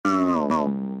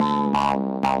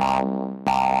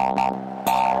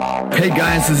Hey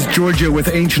guys, this is Georgia with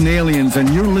Ancient Aliens, and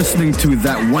you're listening to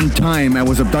That One Time I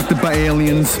Was Abducted by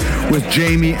Aliens with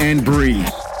Jamie and Bree.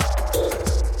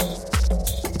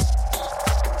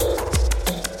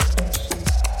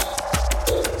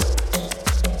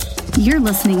 You're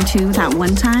listening to That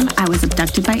One Time I Was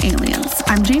Abducted by Aliens.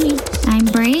 I'm Jamie. I'm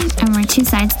Bree, and we're two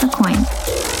sides of the coin.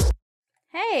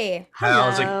 Hey.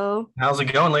 Hello. How's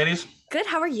it going, ladies? Good.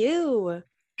 How are you?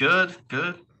 Good.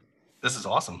 This is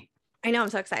awesome. I know. I'm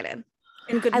so excited.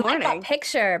 And good I morning. like that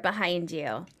picture behind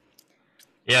you.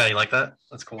 Yeah, you like that?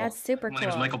 That's cool. That's super cool. My name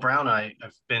is Michael Brown. I've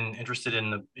been interested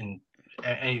in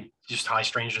any just high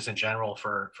strangeness in general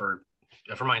for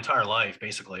my entire life,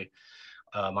 basically.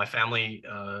 My family,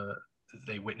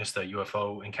 they witnessed the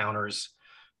UFO encounters,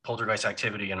 poltergeist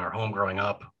activity in our home growing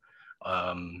up.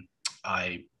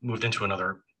 I moved into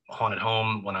another haunted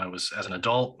home when I was as an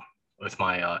adult with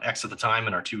my ex at the time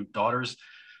and our two daughters.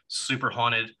 Super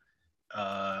haunted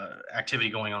activity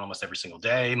going on almost every single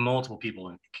day, multiple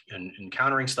people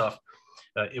encountering stuff.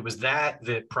 It was that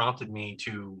prompted me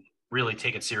to really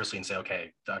take it seriously and say,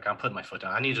 okay, Doc, I'm putting my foot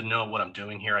down. I need to know what I'm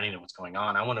doing here. I need to know what's going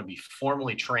on. I want to be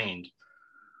formally trained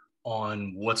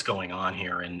on what's going on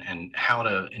here and how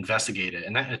to investigate it.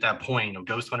 And that, at that point,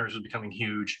 ghost hunters was becoming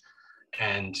huge.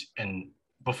 And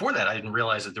before that, I didn't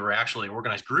realize that there were actually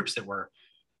organized groups that were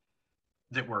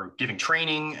giving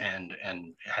training and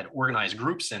had organized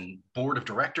groups and board of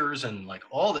directors and like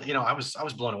all that. I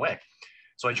was blown away.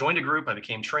 So I joined a group. I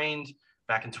became trained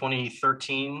back in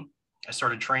 2013. I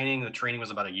started training. The training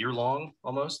was about a year long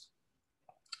almost.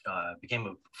 Became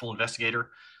a full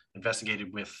investigator.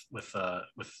 Investigated with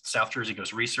South Jersey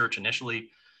Ghost Research initially,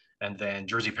 and then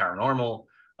Jersey Paranormal.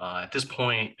 At this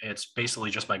point, it's basically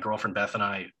just my girlfriend Beth and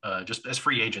I, just as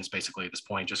free agents, basically at this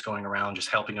point, just going around, just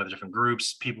helping other different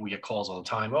groups. People, we get calls all the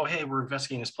time. Oh, hey, we're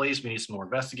investigating this place. We need some more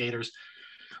investigators.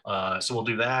 So we'll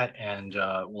do that, and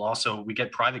we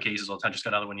get private cases all the time. Just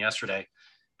got another one yesterday.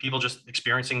 People just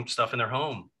experiencing stuff in their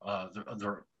home.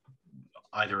 They're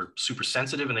either super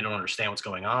sensitive and they don't understand what's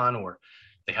going on, or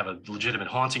they have a legitimate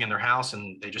haunting in their house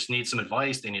and they just need some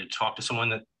advice. They need to talk to someone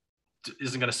that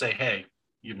isn't going to say, hey,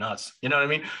 you're nuts. You know what I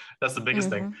mean? That's the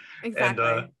biggest thing.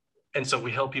 Exactly. And so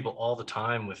we help people all the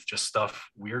time with just stuff,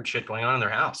 weird shit going on in their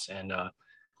house.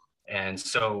 And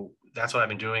so that's what I've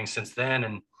been doing since then.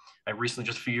 And I recently,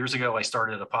 just a few years ago, I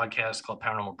started a podcast called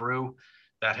Paranormal Brew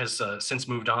that has since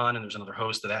moved on. And there's another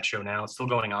host of that show now. It's still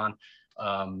going on.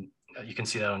 You can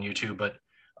see that on YouTube, but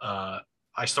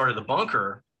I started The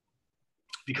Bunker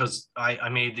because I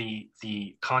made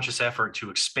the conscious effort to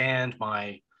expand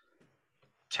my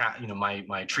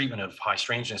treatment of high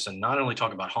strangeness, and not only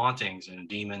talk about hauntings and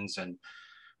demons and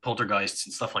poltergeists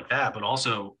and stuff like that, but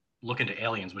also look into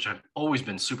aliens, which I've always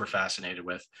been super fascinated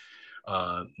with.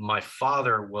 My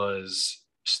father was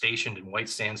stationed in White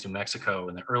Sands, New Mexico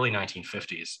in the early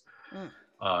 1950s.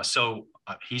 So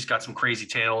he's got some crazy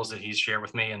tales that he's shared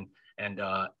with me, and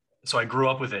so I grew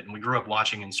up with it, and we grew up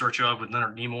watching In Search of with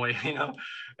Leonard Nimoy,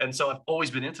 and so I've always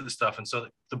been into this stuff. And so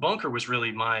The Bunker was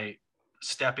really my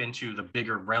step into the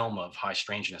bigger realm of high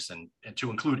strangeness, and to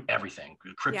include everything,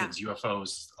 cryptids,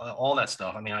 UFOs, all that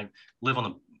stuff. I mean, I live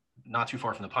not too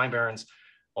far from the Pine Barrens,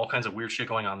 all kinds of weird shit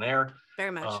going on there. Very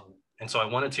much. And so I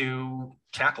wanted to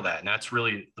tackle that. And that's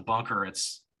really The Bunker.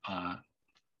 It's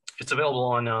available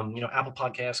on, Apple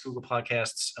Podcasts, Google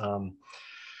Podcasts.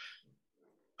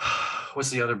 What's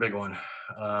the other big one?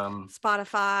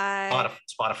 Spotify.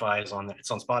 Spotify is on there. It's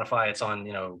on Spotify. It's on,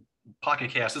 Pocket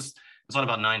Cast. It's on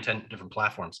about 9-10 different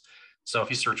platforms. So if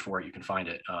you search for it, you can find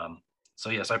it. So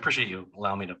yes, I appreciate you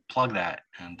allowing me to plug that.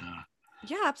 And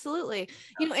yeah, absolutely.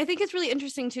 I think it's really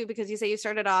interesting too, because you say you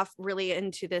started off really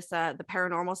into this, the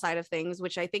paranormal side of things,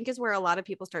 which I think is where a lot of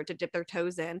people start to dip their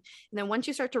toes in. And then once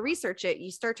you start to research it, you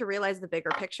start to realize the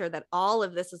bigger picture, that all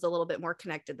of this is a little bit more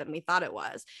connected than we thought it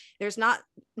was. There's not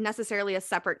necessarily a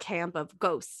separate camp of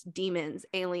ghosts, demons,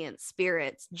 aliens,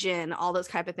 spirits, jinn, all those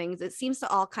type of things. It seems to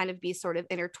all kind of be sort of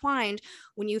intertwined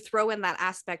when you throw in that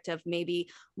aspect of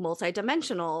maybe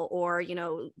multidimensional, or,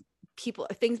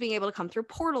 things being able to come through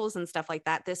portals and stuff like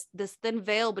that. This thin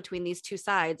veil between these two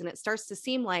sides, and it starts to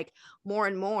seem like more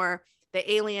and more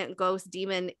the alien, ghost,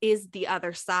 demon is the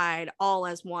other side, all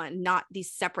as one, not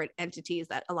these separate entities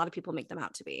that a lot of people make them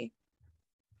out to be.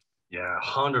 Yeah,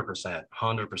 100%.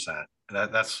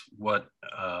 That's what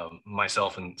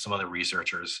myself and some other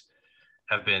researchers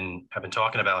have been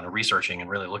talking about and researching and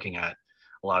really looking at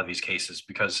a lot of these cases.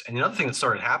 And the other thing that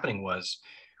started happening was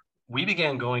we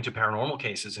began going to paranormal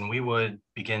cases, and we would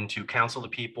begin to counsel the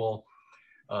people,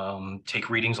 take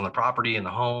readings on the property and the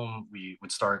home. We would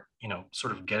start,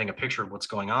 sort of getting a picture of what's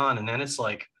going on. And then it's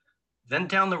like then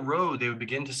down the road, they would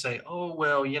begin to say, oh,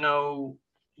 well,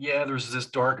 yeah, there's this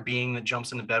dark being that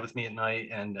jumps into bed with me at night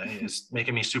and is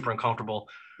making me super uncomfortable.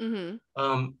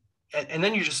 Mm-hmm. And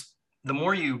then the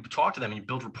more you talk to them and you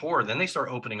build rapport, then they start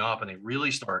opening up and they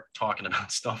really start talking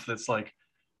about stuff that's like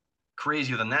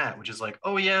crazier than that, which is like,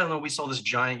 oh yeah, no, we saw this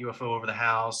giant UFO over the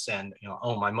house, and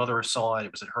oh, my mother saw it.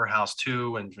 It was at her house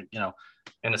too, and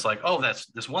and it's like, oh, that's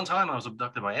this one time I was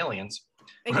abducted by aliens,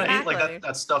 Exactly. right? Like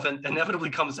that stuff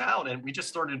inevitably comes out, and we just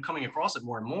started coming across it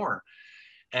more and more.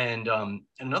 And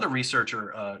another researcher,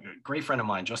 a great friend of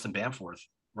mine, Justin Bamforth,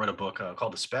 wrote a book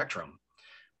called The Spectrum,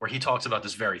 where he talks about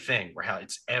this very thing, where how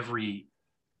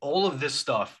all of this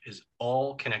stuff is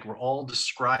all connected. We're all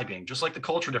describing, just like the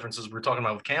culture differences we were talking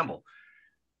about with Campbell,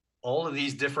 all of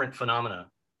these different phenomena,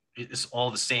 it's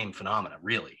all the same phenomena,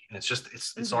 really. And it's just,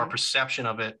 it's our perception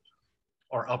of it,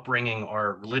 our upbringing,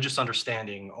 our religious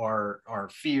understanding, our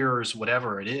fears,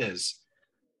 whatever it is,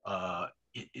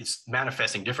 it's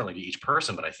manifesting differently to each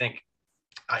person. But I think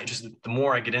the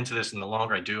more I get into this and the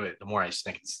longer I do it, the more I just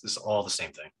think it's all the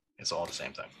same thing. It's all the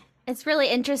same thing. It's really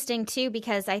interesting too,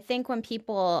 because I think when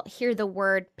people hear the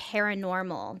word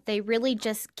paranormal, they really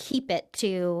just keep it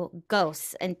to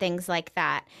ghosts and things like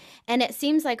that. And it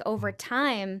seems like over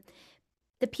time,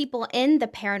 the people in the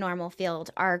paranormal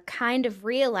field are kind of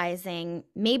realizing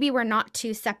maybe we're not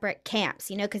two separate camps,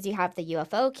 because you have the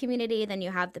UFO community, then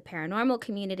you have the paranormal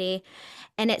community.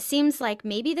 And it seems like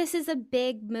maybe this is a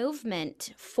big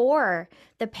movement for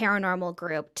the paranormal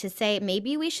group to say,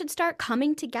 maybe we should start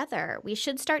coming together. We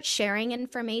should start sharing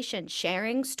information,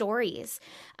 sharing stories.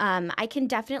 I can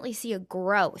definitely see a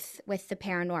growth with the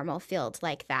paranormal field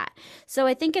like that. So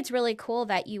I think it's really cool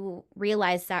that you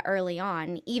realized that early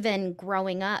on, even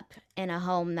growing up in a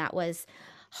home that was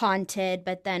haunted,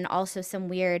 but then also some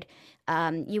weird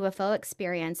UFO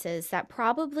experiences that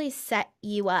probably set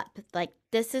you up. Like,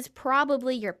 this is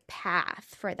probably your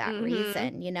path for that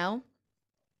reason,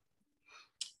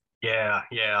 Yeah,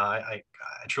 I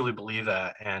truly believe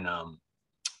that. And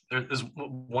there's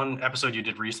one episode you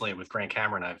did recently with Grant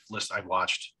Cameron I've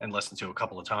watched and listened to a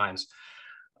couple of times.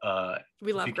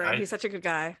 We love Grant. He's such a good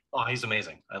guy. Oh, he's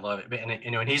amazing. I love it. And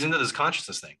and he's into this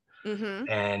consciousness thing.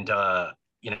 And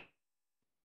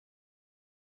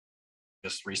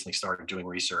just recently started doing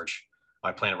research.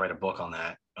 I plan to write a book on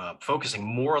that, focusing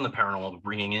more on the paranormal, but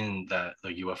bringing in the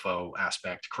UFO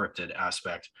aspect, cryptid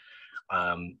aspect,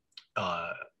 but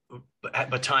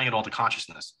tying it all to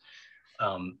consciousness.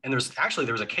 And there was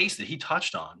a case that he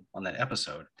touched on that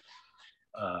episode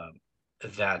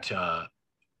that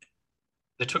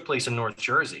took place in North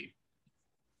Jersey.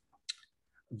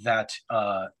 That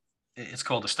it's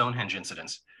called the Stonehenge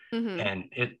incidents, and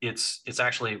it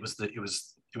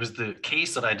was the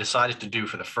case that I decided to do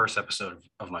for the first episode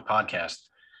of my podcast,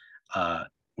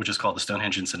 which is called the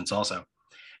Stonehenge incidents also,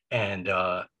 and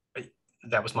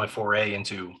that was my foray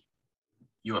into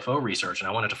UFO research, and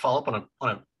I wanted to follow up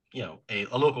on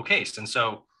a local case. And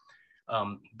so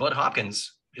Bud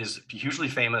Hopkins is a hugely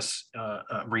famous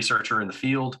researcher in the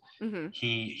field.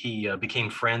 He became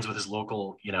friends with his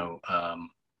local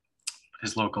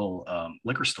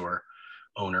liquor store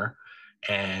owner,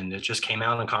 and it just came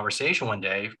out in conversation one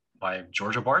day by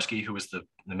George Obarski, who was the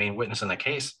main witness in that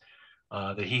case,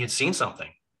 that he had seen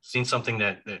something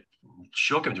that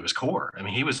shook him to his core. I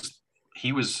mean,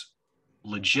 he was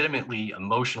legitimately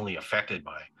emotionally affected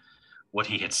by what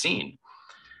he had seen.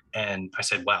 And I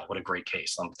said, wow, what a great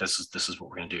case. This is what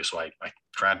we're going to do. So I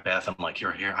grabbed Beth. I'm like,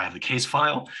 here, I have the case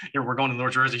file. Here, we're going to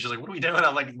North Jersey. She's like, what are we doing?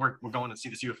 I'm like, we're going to see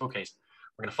this UFO case.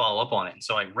 We're going to follow up on it. And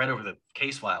so I read over the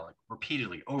case file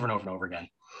repeatedly over and over and over again.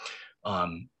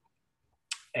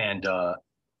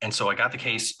 And so I got the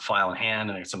case file in hand,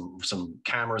 and I got some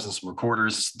cameras and some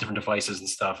recorders, different devices and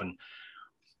stuff. And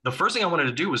the first thing I wanted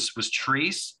to do was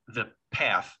trace the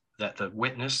path that the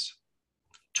witness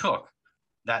took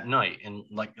that night. And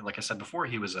like I said before,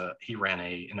 he ran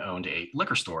and owned a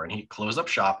liquor store, and he closed up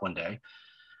shop one day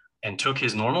and took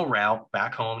his normal route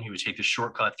back home. He would take this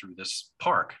shortcut through this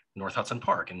park, North Hudson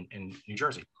Park in New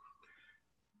Jersey.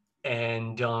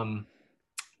 And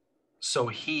so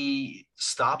he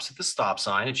stops at the stop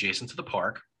sign adjacent to the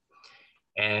park,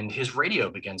 and his radio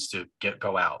begins to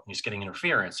go out. He's getting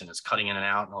interference, and it's cutting in and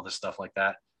out and all this stuff like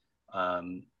that.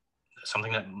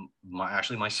 Something that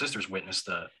my sisters witnessed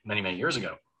many, many years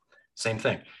ago. Same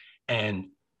thing. And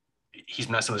he's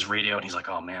messing with his radio, and he's like,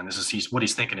 oh man, what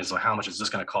he's thinking is like, how much is this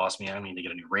going to cost me? I need to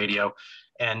get a new radio.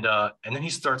 And then he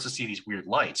starts to see these weird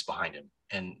lights behind him,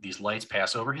 and these lights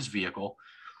pass over his vehicle,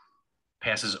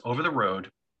 passes over the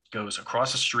road, goes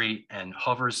across the street, and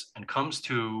hovers and comes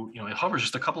to, it hovers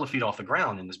just a couple of feet off the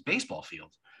ground in this baseball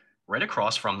field right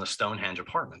across from the Stonehenge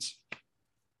Apartments.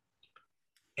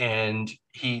 And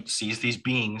he sees these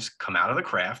beings come out of the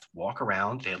craft, walk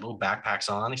around. They had little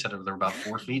backpacks on. He said they're about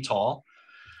 4 feet tall.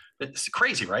 It's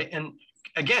crazy, right? And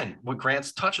again, what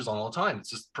Grant touches on all the time,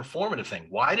 it's this performative thing.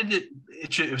 Why did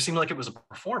it seemed like it was a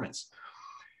performance?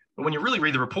 But when you really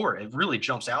read the report, it really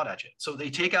jumps out at you. So they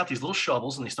take out these little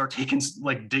shovels and they start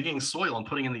digging soil and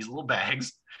putting in these little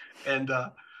bags. And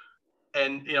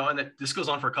this goes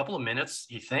on for a couple of minutes.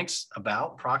 He thinks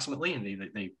about approximately, and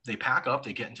they pack up,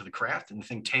 they get into the craft, and the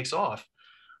thing takes off.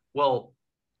 Well,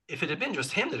 if it had been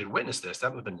just him that had witnessed this, that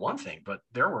would have been one thing. But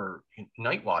there were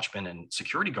night watchmen and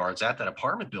security guards at that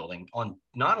apartment building on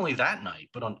not only that night,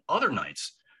 but on other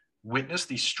nights, witnessed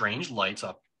these strange lights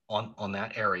up on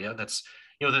that area. That's,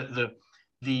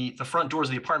 the front doors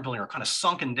of the apartment building are kind of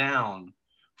sunken down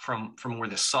from where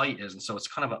the site is, and so it's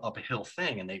kind of an uphill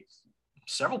thing. And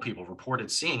several people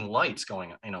reported seeing lights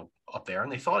going, up there,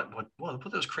 and they thought,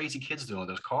 what those crazy kids doing with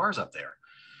those cars up there?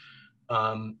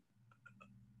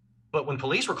 But when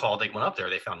police were called, they went up there.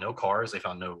 They found no cars. They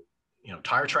found no,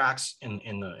 tire tracks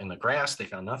in the grass. They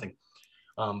found nothing.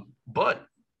 But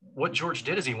what George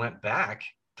did is he went back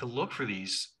to look for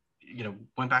these,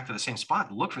 went back to the same spot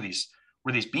to look for these,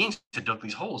 where these beings had dug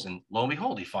these holes. And lo and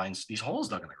behold, he finds these holes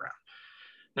dug in the ground.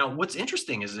 Now, what's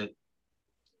interesting is that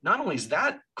not only is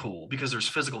that cool because there's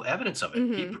physical evidence of it,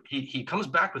 Mm-hmm. he comes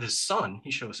back with his son.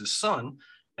 He shows his son,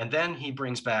 and then he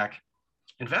brings back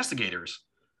investigators.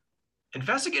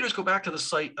 Investigators go back to the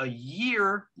site a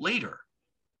year later,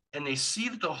 and they see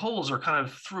that the holes are kind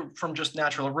of from just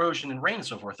natural erosion and rain and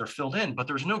so forth. They're filled in, but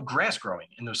there's no grass growing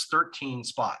in those 13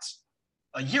 spots.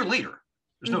 A year later,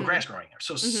 there's no Mm-hmm. grass growing there.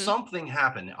 So Mm-hmm. something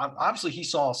happened. Obviously, he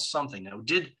saw something. Now,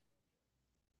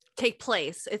 take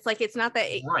place. It's like, it's not that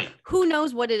right. Who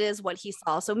knows what it is, what he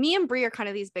saw. So me and Bree are kind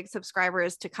of these big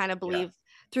subscribers to kind of believe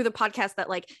through the podcast that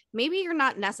like, maybe you're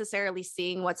not necessarily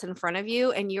seeing what's in front of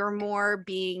you, and you're more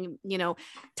being,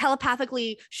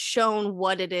 telepathically shown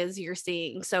what it is you're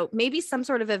seeing. So maybe some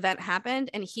sort of event happened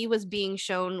and he was being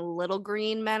shown little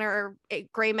green men or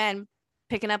gray men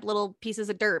picking up little pieces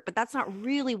of dirt, but that's not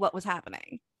really what was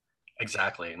happening.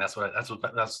 Exactly. And that's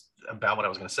about what I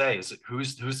was going to say, is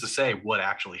who's to say what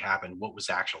actually happened, what was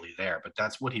actually there, but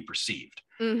that's what he perceived.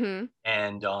 Mm-hmm.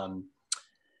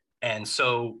 And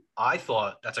so I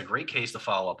thought that's a great case to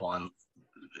follow up on.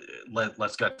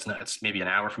 Let's get, it's maybe an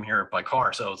hour from here by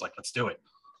car. So I was like, let's do it.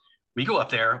 We go up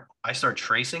there. I start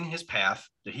tracing his path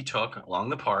that he took along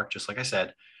the park. Just like I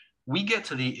said, we get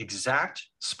to the exact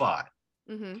spot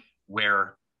Mm-hmm.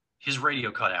 where his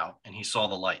radio cut out and he saw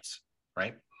the lights,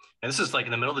 right? And this is like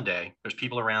in the middle of the day. There's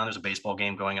people around. There's a baseball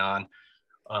game going on.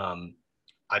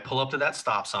 I pull up to that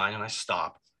stop sign and I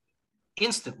stop.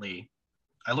 Instantly,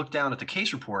 I look down at the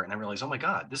case report and I realize, oh my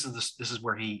God, this is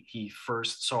where he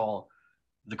first saw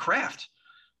the craft.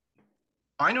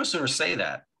 I no sooner say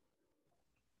that,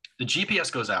 the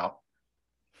GPS goes out,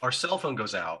 our cell phone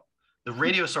goes out, the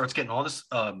radio starts getting all this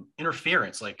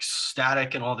interference, like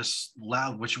static and all this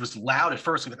loud, which was loud at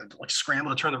first. We had to like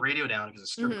scramble to turn the radio down because it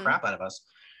scared the crap out of us.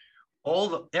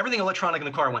 Everything electronic in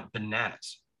the car went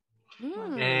bananas.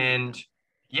 And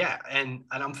yeah, and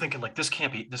I'm thinking like, this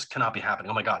cannot be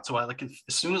happening. Oh my God. So I like,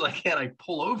 as soon as I can, I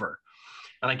pull over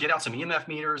and I get out some EMF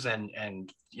meters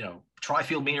and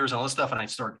tri-field meters and all this stuff. And I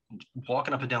start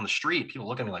walking up and down the street. People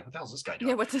look at me like, what the hell is this guy doing?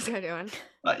 Yeah, what's this guy doing?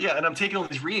 And I'm taking all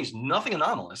these readings, nothing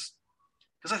anomalous.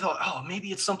 Because I thought, oh,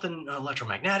 maybe it's something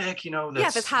electromagnetic,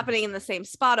 If it's happening in the same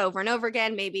spot over and over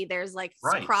again, maybe there's like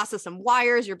Right. cross of some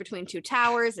wires, you're between two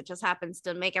towers. It just happens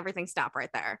to make everything stop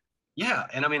right there. Yeah.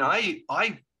 And I mean,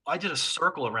 I did a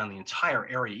circle around the entire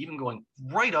area, even going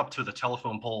right up to the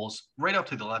telephone poles, right up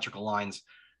to the electrical lines.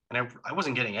 And I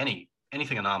wasn't getting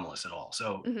anything anomalous at all.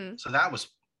 So, Mhm. so that was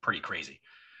pretty crazy.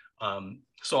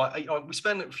 So we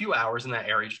spent a few hours in that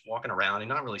area, just walking around and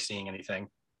not really seeing anything,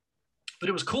 but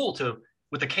it was cool to,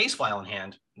 with the case file in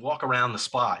hand, walk around the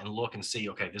spot and look and see,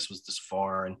 okay, this was this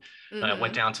far. And I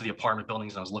went down to the apartment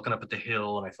buildings and I was looking up at the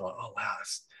hill and I thought, oh, wow,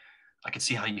 I could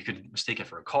see how you could mistake it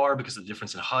for a car because of the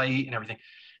difference in height and everything,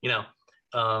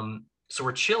 So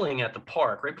we're chilling at the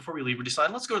park. Right before we leave, we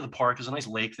decided, let's go to the park. There's a nice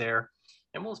lake there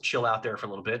and we'll chill out there for a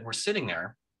little bit. And we're sitting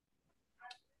there.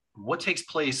 What takes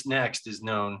place next is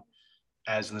known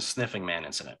as the sniffing man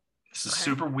incident. This is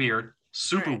super weird,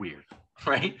 weird,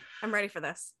 right? I'm ready for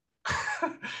this.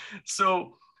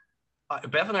 So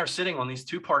Beth and I are sitting on these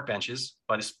two park benches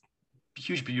by this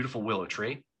huge, beautiful willow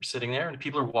tree. We're sitting there and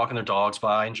people are walking their dogs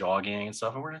by and jogging and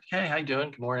stuff. And we're like, hey, how you doing?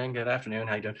 Good morning, good afternoon,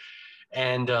 how you doing?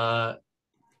 And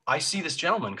I see this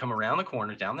gentleman come around the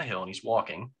corner down the hill and he's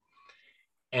walking.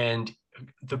 And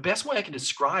the best way I can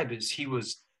describe is he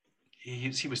was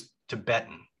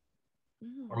Tibetan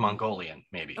or Mongolian,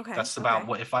 maybe. Okay. That's about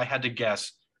what, if I had to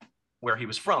guess where he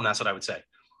was from, that's what I would say.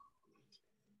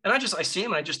 And I see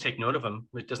him and I just take note of him.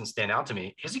 It doesn't stand out to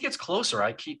me. As he gets closer,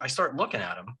 I start looking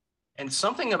at him, and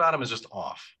something about him is just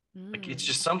off. Like, it's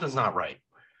just, something's not right.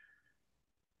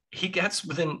 He gets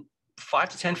within 5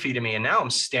 to 10 feet of me, and now I'm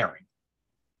staring,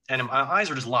 and my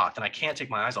eyes are just locked, and I can't take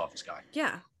my eyes off this guy.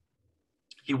 Yeah.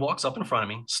 He walks up in front of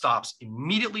me, stops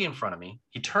immediately in front of me.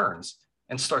 He turns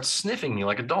and starts sniffing me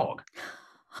like a dog.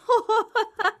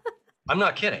 I'm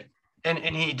not kidding. And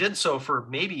he did so for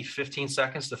maybe 15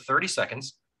 seconds to 30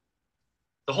 seconds.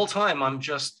 The whole time I'm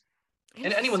just,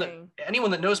 and anyone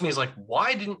that knows me is like,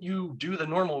 why didn't you do the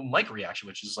normal Mike reaction,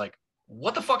 which is like,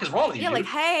 what the fuck is wrong with you? Yeah, dude? like,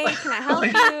 hey, can I help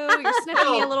you? You're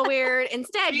sniffing me a little weird.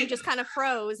 Instead, you just kind of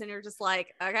froze, and you're just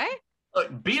like, okay.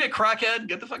 Beat it, crackhead,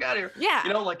 get the fuck out of here. Yeah.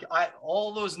 You know, like,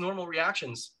 all those normal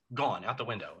reactions gone out the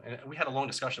window. And we had a long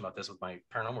discussion about this with my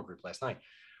paranormal group last night.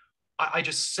 I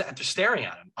just sat there staring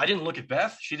at him. I didn't look at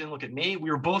Beth. She didn't look at me. We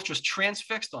were both just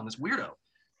transfixed on this weirdo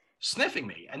sniffing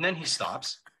me. And then he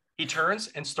stops. He turns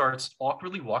and starts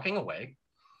awkwardly walking away.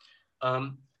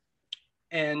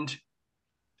 And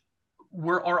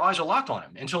our eyes are locked on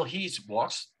him until he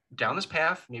walks down this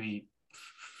path, maybe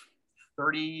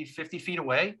 30, 50 feet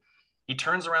away. He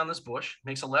turns around this bush,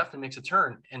 makes a left and makes a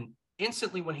turn. And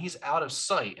instantly when he's out of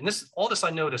sight, and all this I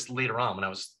noticed later on when I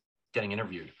was getting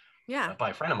interviewed by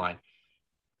a friend of mine,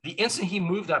 the instant he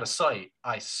moved out of sight,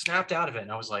 I snapped out of it.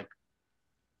 And I was like,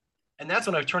 and that's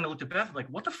when I turned to look at Beth, I'm like,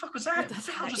 what the fuck was that? What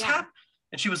the hell just happened?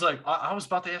 And she was like, I was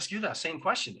about to ask you that same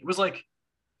question. It was like,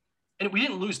 and we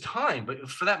didn't lose time, but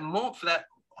for that moment, for that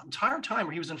entire time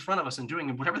where he was in front of us and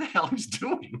doing whatever the hell he was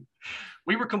doing,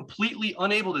 we were completely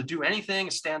unable to do anything,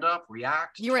 stand up,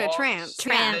 react. You were in a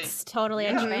trance. Totally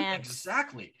a trance.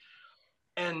 Exactly.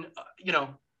 And, you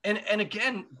know, and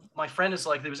again, my friend is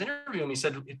like, there was an interview, and he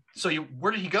said, so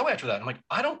where did he go after that? I'm like,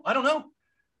 I don't know.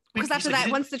 Because after that,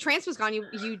 once the trance was gone,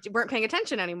 you weren't paying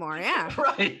attention anymore. Yeah.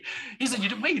 Right. He said, you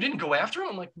didn't go after him?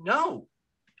 I'm like, no.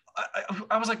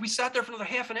 I was like, we sat there for another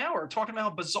half an hour talking about how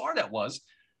bizarre that was.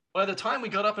 By the time we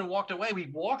got up and walked away, we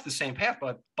walked the same path,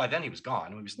 but by then he was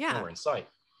gone. We was nowhere in sight.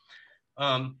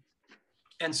 And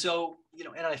so, you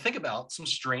know, and I think about some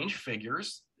strange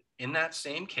figures in that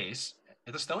same case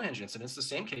at the Stonehenge incident. It's the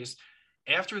same case.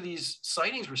 After these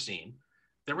sightings were seen,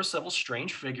 there were several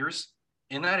strange figures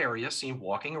in that area seen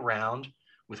walking around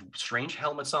with strange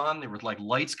helmets on. There were like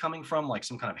lights coming from like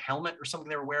some kind of helmet or something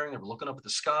they were wearing. They were looking up at the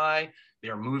sky. They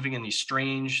are moving in these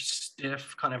strange,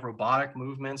 stiff, kind of robotic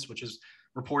movements, which is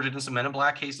reported in some Men in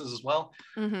Black cases as well.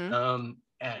 And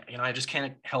you know, I just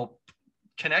can't help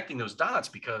connecting those dots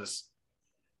because,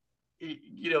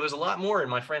 you know, there's a lot more.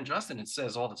 And my friend Justin, it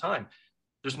says all the time,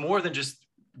 there's more than just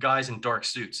guys in dark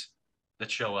suits that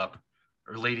show up,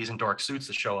 or ladies in dark suits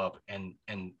that show up and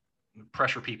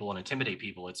pressure people and intimidate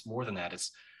people. It's more than that.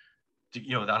 It's,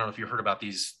 you know, I don't know if you heard about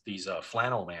these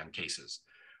flannel man cases.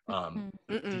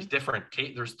 These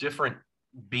there's different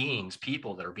beings,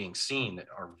 people that are being seen that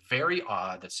are very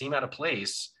odd, that seem out of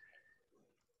place,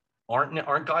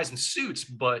 aren't guys in suits,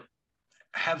 but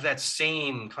have that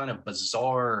same kind of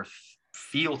bizarre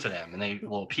feel to them, and they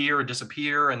will appear and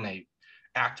disappear, and they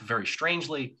act very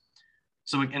strangely.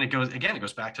 So, and it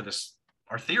goes back to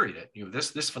our theory that, you know,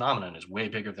 this phenomenon is way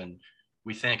bigger than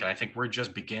we think, and I think we're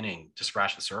just beginning to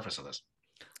scratch the surface of this.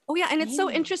 Oh yeah, and it's so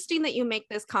interesting that you make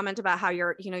this comment about how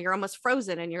you're almost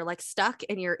frozen and you're like stuck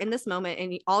and you're in this moment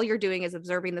and all you're doing is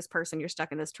observing this person. You're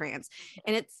stuck in this trance,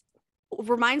 and it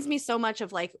reminds me so much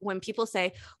of like when people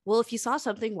say, well, if you saw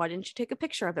something, why didn't you take a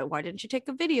picture of it? Why didn't you take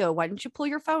a video? Why didn't you pull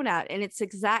your phone out? And it's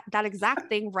that exact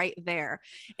thing right there.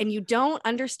 And you don't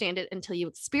understand it until you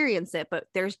experience it. But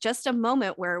there's just a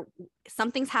moment where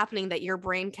something's happening that your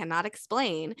brain cannot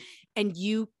explain, and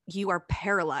you are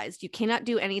paralyzed. You cannot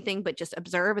do anything but just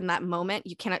observe in that moment.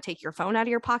 You cannot take your phone out of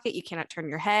your pocket. You cannot turn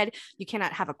your head. You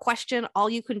cannot have a question. All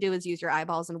you can do is use your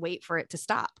eyeballs and wait for it to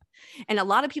stop. And a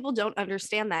lot of people don't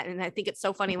understand that. And I think it's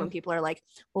so funny when people are like,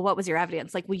 well, what was your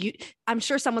evidence? Like, I'm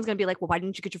sure someone's going to be like, well, why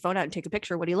didn't you get your phone out and take a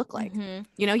picture? What do you look like?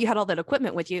 You know, you had all that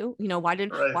equipment with you, you know, why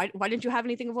didn't you have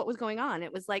anything of what was going on?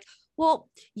 It was like, well,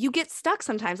 you get stuck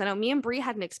sometimes. I know me and Bree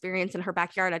had an experience in her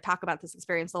backyard. I talk about this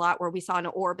experience a lot, where we saw an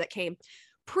orb that came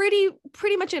pretty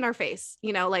much in our face,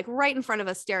 you know, like right in front of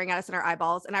us, staring at us in our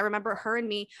eyeballs. And I remember her and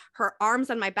me, her arms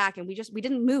on my back, and we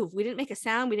didn't move. We didn't make a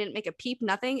sound. We didn't make a peep,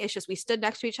 nothing. It's just, we stood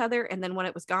next to each other. And then when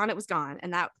it was gone, it was gone.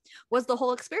 And that was the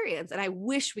whole experience. And I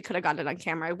wish we could have gotten it on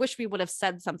camera. I wish we would have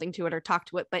said something to it or talked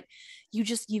to it, but you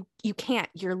can't.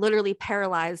 You're literally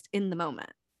paralyzed in the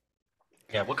moment.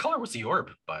 Yeah. What color was the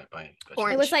orb by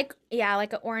orange? It was like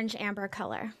an orange amber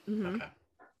color. Okay.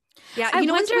 Yeah, I you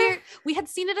know what's wonder- weird? We had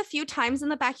seen it a few times in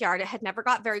the backyard. It had never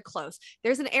got very close.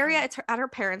 There's an area at her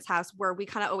parents' house where we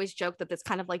kind of always joke that it's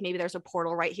kind of like maybe there's a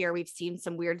portal right here. We've seen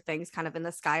some weird things kind of in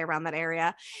the sky around that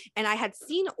area. And I had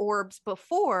seen orbs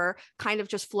before kind of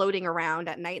just floating around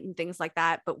at night and things like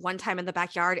that. But one time in the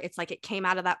backyard, it's like it came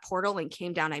out of that portal and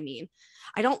came down. I mean,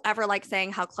 I don't ever like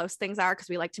saying how close things are because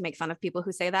we like to make fun of people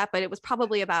who say that, but it was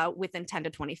probably about within 10 to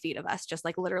 20 feet of us, just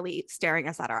like literally staring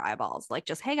us at our eyeballs. Like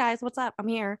just, hey guys, what's up? I'm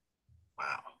here.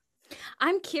 Wow.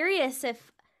 I'm curious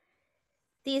if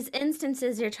these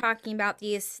instances you're talking about,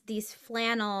 these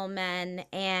flannel men,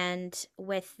 and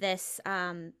with this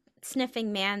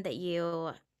sniffing man that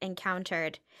you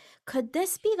encountered, could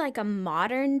this be like a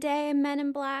modern day Men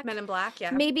in Black? Men in Black,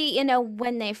 yeah. Maybe,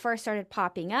 when they first started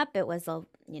popping up, it was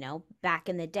back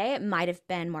in the day, it might have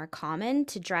been more common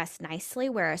to dress nicely,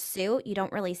 wear a suit. You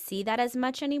don't really see that as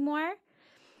much anymore.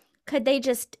 Could they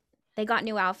got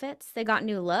new outfits, they got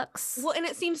new looks? Well, and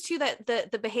it seems too that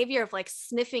the behavior of like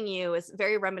sniffing you is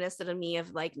very reminiscent of me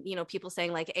of like, people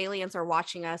saying like aliens are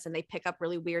watching us and they pick up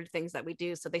really weird things that we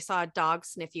do. So they saw a dog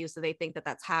sniff you, so they think that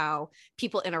that's how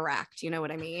people interact. You know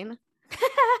what I mean?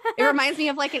 It reminds me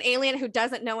of like an alien who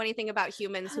doesn't know anything about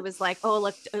humans, who was like, oh,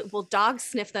 look, well, dogs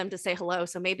sniff them to say hello.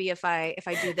 So maybe if I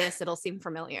do this, it'll seem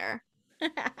familiar.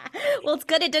 Well, it's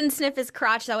good it didn't sniff his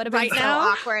crotch. That would have been Right so now?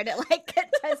 awkward. It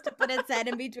tries to put its head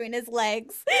in between his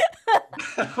legs.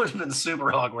 That would have been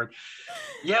super awkward.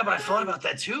 Yeah, but I thought about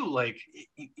that too, like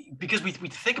because we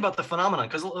think about the phenomenon.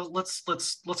 Because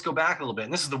let's go back a little bit,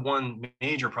 and this is the one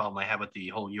major problem I have with the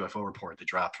whole UFO report that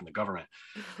dropped from the government,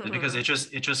 is because it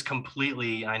just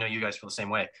completely. I know you guys feel the same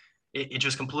way. It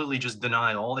just completely just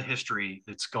denied all the history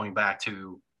that's going back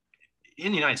to,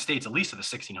 in the United States, at least to the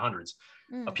 1600s,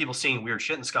 of people seeing weird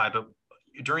shit in the sky. But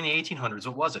during the 1800s,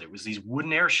 what was it? It was these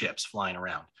wooden airships flying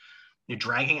around. You're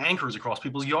dragging anchors across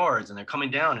people's yards, and they're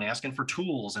coming down and asking for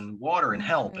tools and water and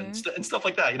help and stuff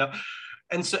like that,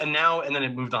 And so, and then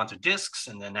it moved on to discs,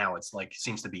 and then now it's like,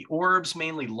 seems to be orbs,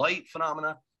 mainly light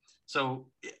phenomena. So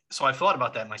I thought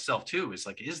about that myself too. Is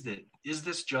like, is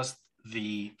this just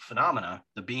the phenomena,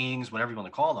 the beings, whatever you want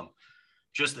to call them,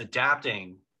 just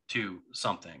adapting to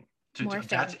something,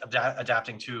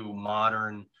 adapting to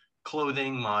modern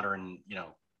clothing, modern,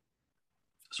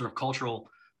 sort of cultural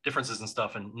differences and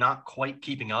stuff, and not quite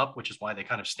keeping up, which is why they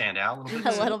kind of stand out a little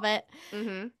bit. A little bit.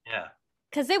 Mm-hmm. Yeah.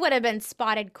 Because they would have been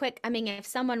spotted quick. I mean, if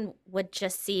someone would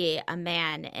just see a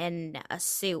man in a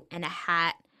suit and a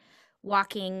hat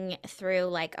walking through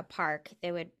like a park,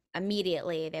 they would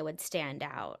stand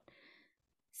out.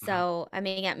 So, I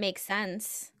mean, it makes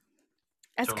sense.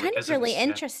 That's Totally, kind of really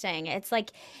interesting. It's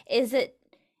like, is it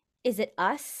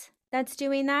us that's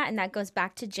doing that? And that goes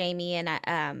back to Jamie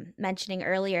and mentioning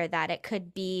earlier that it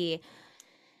could be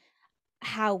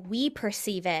how we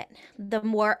perceive it. The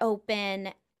more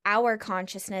open our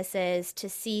consciousness is to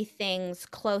see things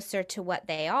closer to what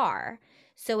they are.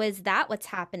 So is that what's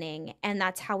happening? And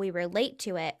that's how we relate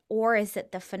to it? Or is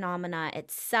it the phenomena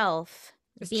itself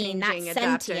It's being that changing,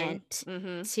 adapting.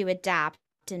 sentient to adapt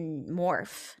and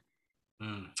morph?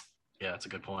 Yeah, that's a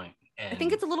good point. And I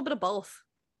think it's a little bit of both.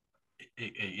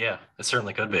 Yeah, it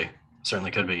certainly could be.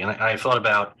 And I thought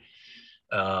about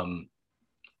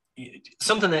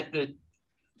something that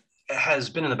has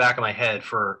been in the back of my head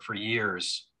for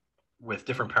years with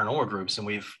different paranormal groups, and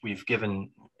we've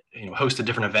given, hosted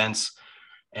different events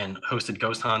and hosted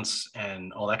ghost hunts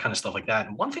and all that kind of stuff like that.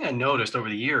 And one thing I noticed over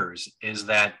the years is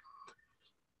that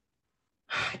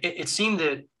it seemed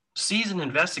that seasoned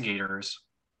investigators,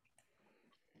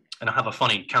 and I'll have a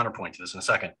funny counterpoint to this in a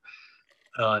second,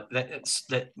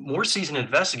 that more seasoned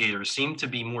investigators seem to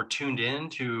be more tuned in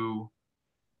to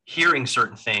hearing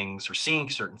certain things or seeing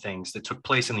certain things that took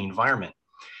place in the environment.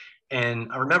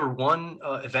 And I remember one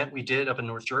event we did up in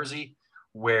North Jersey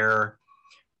where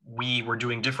we were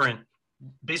doing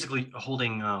basically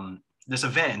holding this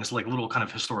event in this like little kind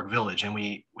of historic village, and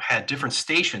we had different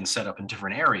stations set up in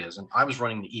different areas. And I was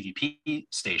running the EVP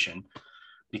station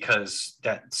because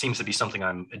that seems to be something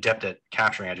I'm adept at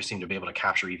capturing. I just seem to be able to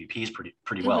capture EVPs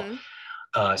pretty well.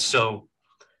 So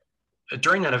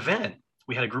during that event,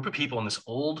 we had a group of people in this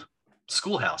old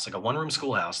schoolhouse, like a one-room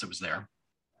schoolhouse that was there.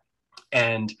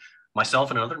 And myself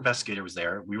and another investigator was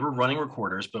there. We were running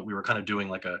recorders, but we were kind of doing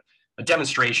like a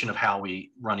demonstration of how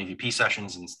we run EVP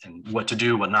sessions and what to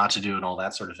do, what not to do, and all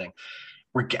that sort of thing.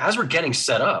 As we're getting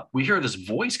set up, we hear this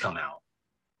voice come out.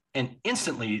 And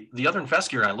instantly, the other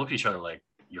investigator and I look at each other like,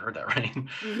 you heard that, right?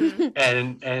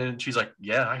 And she's like,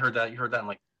 yeah, I heard that. You heard that? I'm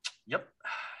like, yep.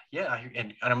 Yeah.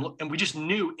 And we just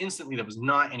knew instantly there was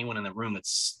not anyone in the room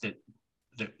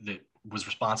that was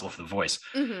responsible for the voice.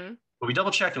 But we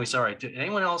double checked and we said, all right, did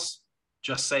anyone else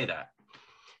just say that.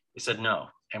 They said no.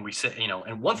 And we said,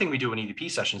 and one thing we do in EVP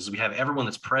sessions is we have everyone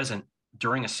that's present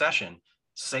during a session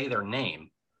say their name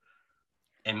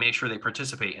and make sure they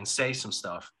participate and say some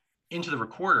stuff into the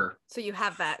recorder. So you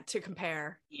have that to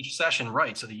compare each session,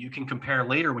 right? So that you can compare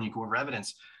later when you go over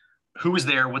evidence, who was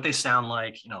there, what they sound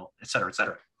like, et cetera, et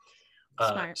cetera.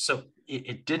 So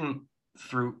it didn't,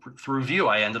 through review,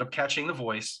 I ended up catching the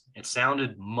voice. It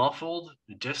sounded muffled,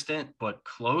 distant, but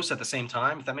close at the same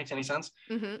time, if that makes any sense.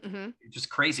 Just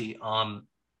crazy.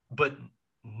 But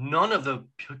none of the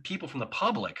people from the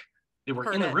public that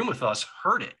were in the room with us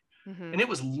heard it. And it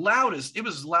was loud as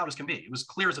can be. It was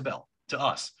clear as a bell to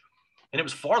us. And it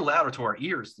was far louder to our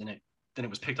ears than it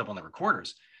was picked up on the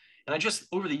recorders. And I just,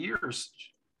 over the years,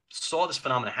 saw this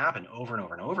phenomenon happen over and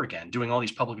over and over again, doing all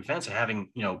these public events and having,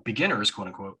 beginners, quote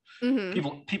unquote,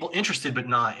 people interested, but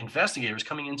not investigators,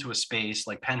 coming into a space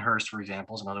like Pennhurst, for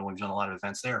example, is another one. We've done a lot of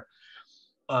events there.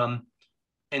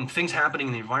 And things happening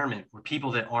in the environment where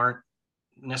people that aren't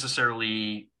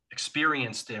necessarily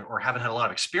experienced or haven't had a lot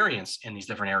of experience in these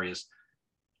different areas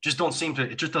just don't seem to,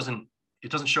 it doesn't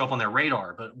show up on their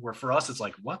radar. But where for us, it's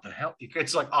like, what the hell?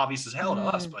 It's like obvious as hell to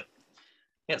us, but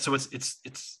yeah, so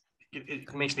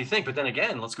it makes me think. But then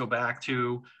again, let's go back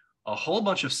to a whole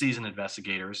bunch of seasoned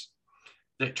investigators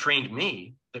that trained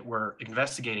me that were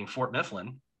investigating Fort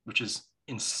Mifflin, which is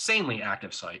insanely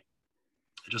active site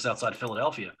just outside of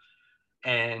Philadelphia.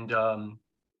 And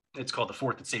it's called the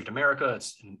fort that saved America.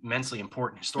 It's immensely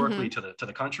important historically to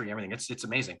the country, everything. It's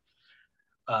amazing.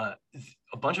 A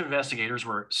bunch of investigators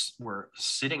were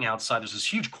sitting outside. There's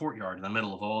this huge courtyard in the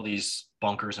middle of all these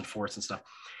bunkers and forts and stuff.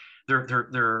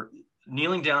 They're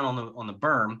kneeling down on the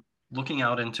berm, looking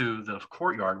out into the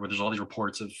courtyard where there's all these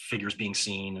reports of figures being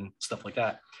seen and stuff like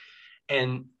that.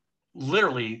 And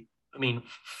literally,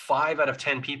 5 out of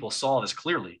 10 people saw this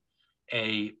clearly.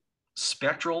 A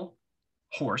spectral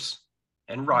horse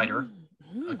and rider,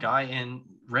 a guy in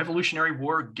Revolutionary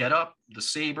War getup, the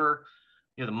saber,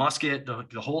 the musket,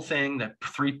 the whole thing, that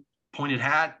 3-pointed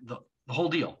hat, the whole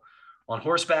deal, on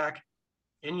horseback,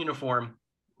 in uniform,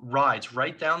 rides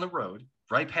right down the road,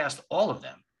 right past all of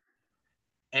them.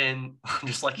 And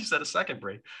just like you said a second,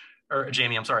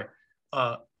 Jamie, I'm sorry.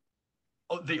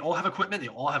 They all have equipment. They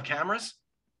all have cameras.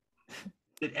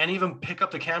 Did any of them pick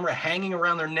up the camera hanging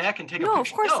around their neck and take a picture? No,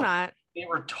 of course not. They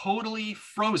were totally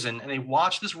frozen, and they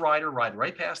watched this rider ride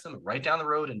right past them, right down the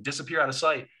road, and disappear out of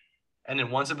sight. And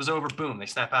then once it was over, boom, they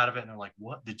snap out of it, and they're like,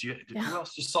 "What who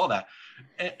else just saw that?"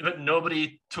 But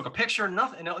nobody took a picture,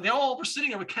 nothing. And they all were sitting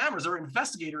there with cameras. They're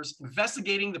investigators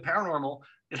investigating the paranormal.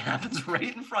 It happens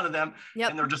right in front of them,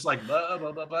 and they're just like, blah,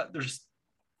 blah, blah, blah. They're just,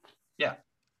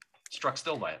 struck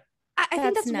still by it. I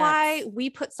think that's why we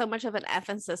put so much of an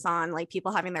emphasis on like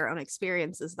people having their own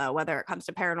experiences, though, whether it comes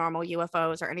to paranormal,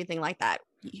 UFOs, or anything like that.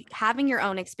 Having your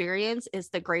own experience is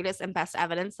the greatest and best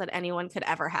evidence that anyone could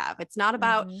ever have. It's not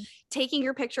about taking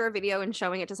your picture or video and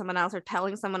showing it to someone else or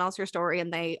telling someone else your story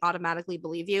and they automatically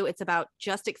believe you. It's about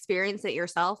just experience it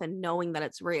yourself and knowing that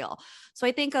it's real. So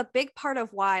I think a big part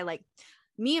of why, like,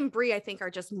 me and Bree, I think,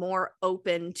 are just more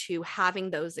open to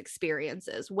having those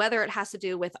experiences, whether it has to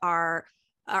do with our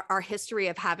history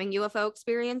of having UFO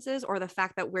experiences or the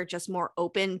fact that we're just more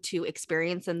open to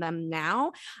experiencing them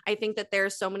now. I think that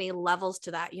there's so many levels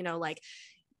to that, like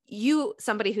you,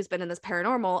 somebody who's been in this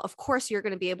paranormal, of course, you're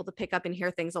going to be able to pick up and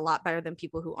hear things a lot better than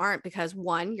people who aren't, because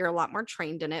 1, you're a lot more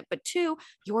trained in it, but 2,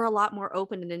 you're a lot more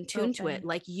open and in tune to it.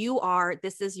 Like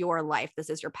this is your life. This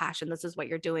is your passion. This is what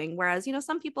you're doing. Whereas,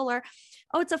 some people are,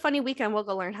 it's a funny weekend, we'll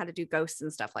go learn how to do ghosts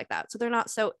and stuff like that. So they're not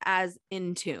so as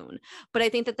in tune. But I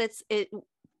think that that's it.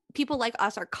 People like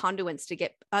us are conduits to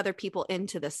get other people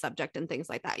into this subject and things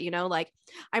like that. Like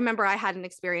I remember I had an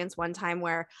experience one time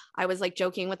where I was like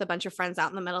joking with a bunch of friends out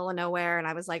in the middle of nowhere. And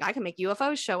I was like, I can make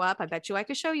UFOs show up. I bet you I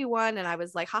could show you one. And I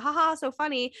was like, ha ha ha, so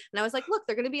funny. And I was like, look,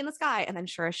 they're going to be in the sky. And then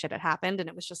sure as shit, it happened. And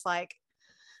it was just like,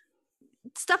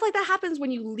 stuff like that happens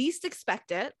when you least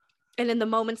expect it. And in the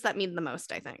moments that mean the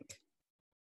most, I think.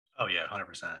 Oh yeah.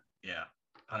 100%. Yeah.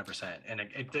 100%.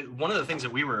 And one of the things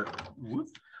that we were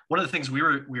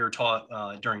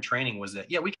taught during training was that,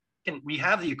 we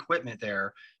have the equipment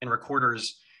there and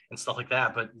recorders and stuff like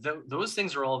that, but those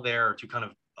things are all there to kind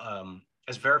of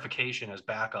as verification, as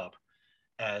backup,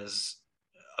 as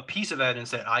a piece of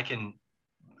evidence that I can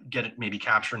get it, maybe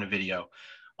capture in a video,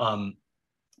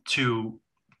 to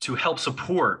help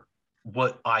support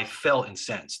what I felt and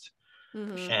sensed.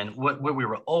 And what we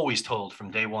were always told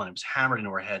from day one, it was hammered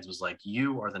into our heads, was like,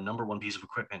 you are the number one piece of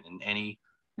equipment in any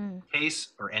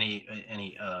case or any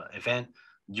event.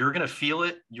 You're going to feel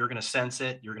it, you're going to sense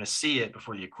it, you're going to see it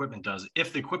before the equipment does,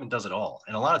 if the equipment does it all.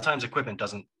 And a lot of times equipment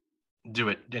doesn't do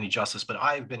it any justice, but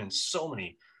I've been in so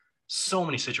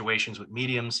many situations with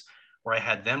mediums where I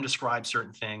had them describe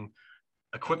certain thing,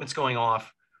 equipment's going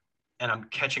off, and I'm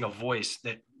catching a voice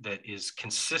that is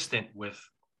consistent with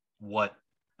what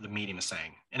the medium is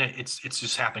saying. And it's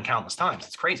just happened countless times.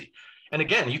 It's crazy. And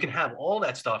again, you can have all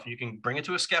that stuff and you can bring it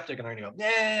to a skeptic and they're going to go,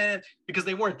 nah, because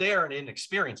they weren't there and they didn't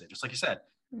experience it, just like you said.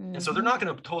 Mm-hmm. And so they're not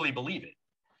going to totally believe it.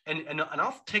 And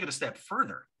I'll take it a step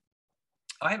further.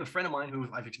 I have a friend of mine who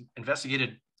I've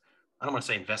investigated, I don't want to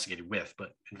say investigated with, but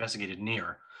investigated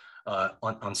near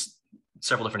on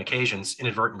several different occasions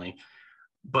inadvertently.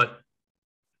 But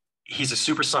he's a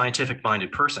super scientific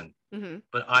minded person. Mm-hmm.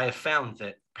 But I have found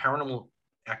that paranormal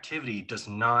activity does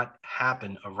not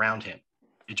happen around him.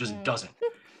 It just doesn't.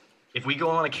 If we go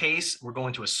on a case, we're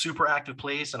going to a super active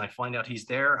place and I find out he's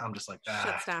there, I'm just like,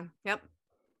 shuts down. Yep.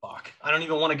 Fuck. I don't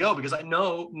even want to go because I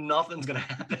know nothing's going to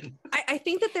happen. I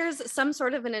think that there's some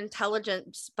sort of an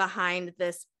intelligence behind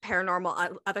this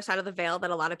paranormal other side of the veil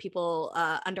that a lot of people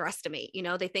underestimate. You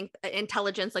know, they think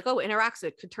intelligence, like, oh, interacts,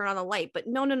 it could turn on the light, but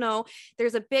no.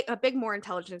 There's a big more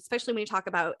intelligence, especially when you talk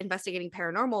about investigating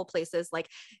paranormal places, like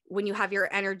when you have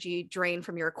your energy drained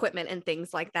from your equipment and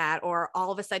things like that, or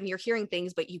all of a sudden you're hearing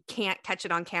things, but you can't catch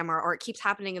it on camera, or it keeps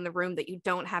happening in the room that you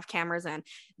don't have cameras in.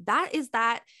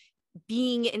 That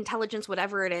being, intelligence,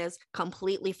 whatever it is,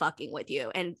 completely fucking with you.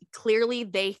 And clearly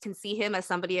they can see him as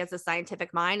somebody has a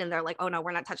scientific mind and they're like, oh no,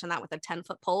 we're not touching that with a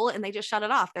 10-foot pole, and they just shut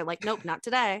it off. They're like, nope, not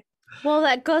today. Well,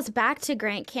 that goes back to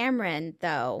Grant Cameron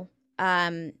though,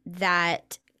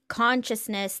 that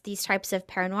consciousness, these types of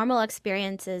paranormal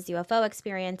experiences, UFO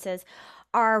experiences,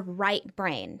 are right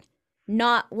brain,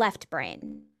 not left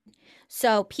brain.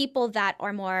 So people that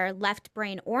are more left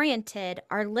brain oriented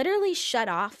are literally shut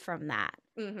off from that.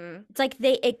 Mm-hmm. It's like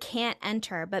it can't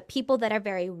enter, but people that are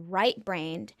very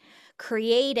right-brained,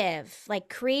 creative, like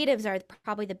creatives are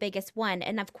probably the biggest one.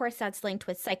 And of course that's linked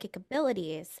with psychic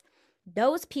abilities.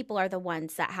 Those people are the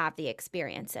ones that have the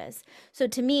experiences. So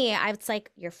to me, it's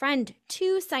like your friend,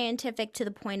 too scientific to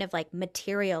the point of like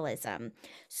materialism.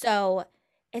 So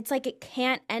it's like it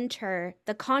can't enter.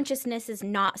 The consciousness is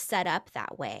not set up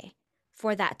that way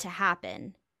for that to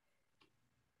happen.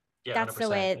 Yeah, that's 100%. The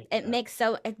way it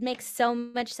makes so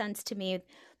much sense to me,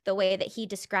 the way that he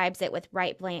describes it with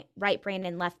right brain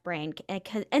and left brain,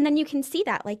 and then you can see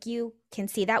that, like you can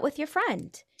see that with your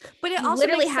friend. But it also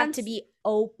literally have to be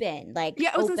open, like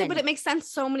I was gonna say, but it makes sense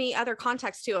so many other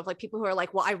contexts too, of like people who are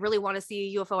like, well, I really want to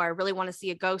see a UFO, I really want to see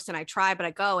a ghost, and I try, but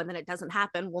I go, and then it doesn't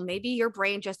happen. Well, maybe your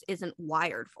brain just isn't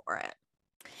wired for it.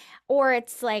 Or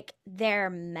it's like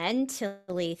they're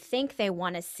mentally think they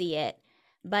want to see it,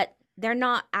 but they're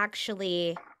not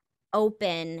actually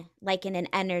open, like in an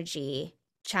energy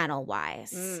channel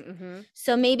wise. Mm-hmm.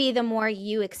 So maybe the more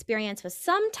you experience with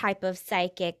some type of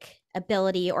psychic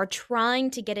ability or trying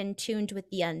to get in tuned with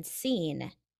the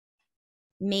unseen,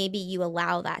 maybe you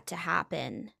allow that to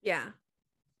happen. Yeah.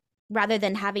 Rather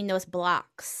than having those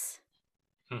blocks.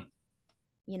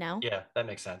 You know? Yeah, that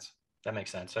makes sense.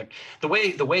 Like the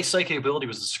way psychic ability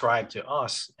was described to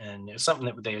us, and it's something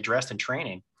that they addressed in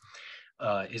training,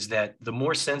 is that the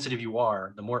more sensitive you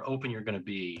are, the more open you're going to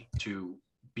be to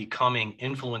becoming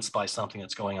influenced by something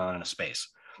that's going on in a space.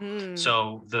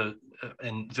 So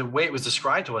the way it was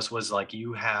described to us was like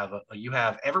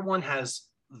everyone has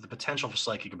the potential for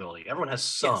psychic ability. Everyone has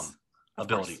some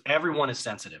ability. Everyone is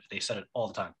sensitive. They said it all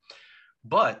the time.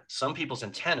 But some people's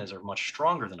antennas are much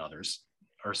stronger than others,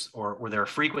 or their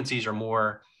frequencies are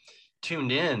more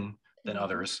tuned in than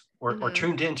others, or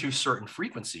tuned into certain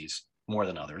frequencies more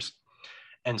than others.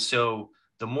 And so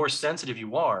the more sensitive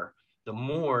you are, the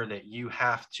more that you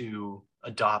have to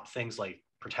adopt things like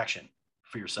protection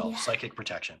for yourself, psychic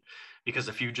protection. Because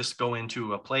if you just go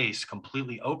into a place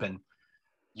completely open,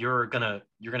 you're gonna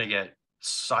get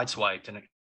sideswiped. And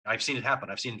I've seen it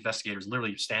happen. I've seen investigators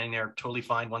literally standing there totally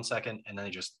fine 1 second, and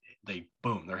then they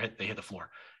hit the floor,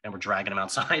 and we're dragging them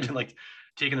outside and like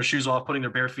taking their shoes off, putting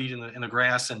their bare feet in the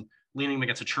grass and leaning them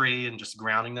against a tree and just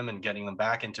grounding them and getting them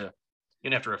back into.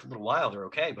 And after a little while, they're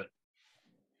okay. But,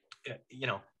 you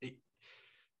know, the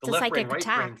left brain, right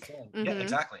brain thing. Mm-hmm. Yeah,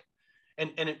 exactly.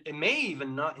 And it may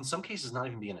even not, in some cases, not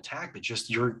even be an attack, but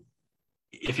just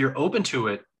if you're open to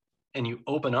it and you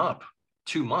open up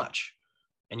too much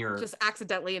and you're just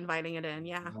accidentally inviting it in.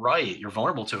 Yeah. Right. You're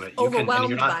vulnerable to it.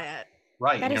 Overwhelmed by it.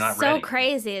 Right. That is so ready.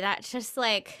 Crazy. That's just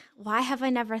like, why have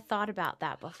I never thought about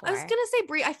that before? I was gonna say,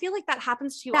 Brie, I feel like that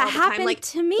happens to you all the time. That happened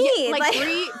to me. Yeah, like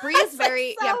Brie is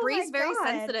very, Brie's very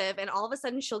sensitive, and all of a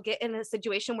sudden she'll get in a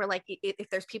situation where like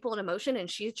if there's people in emotion, and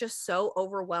she's just so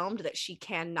overwhelmed that she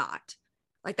cannot.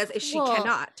 Like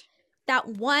cannot. That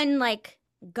one like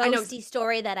ghosty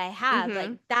story that I have,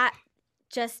 like that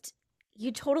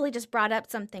you totally just brought up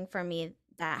something for me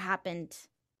that happened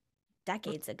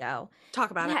decades ago.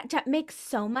 Talk about it. That makes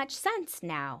so much sense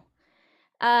now.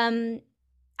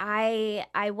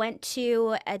 I went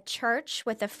to a church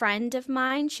with a friend of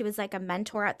mine. She was like a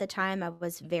mentor at the time. I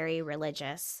was very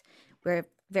religious. We're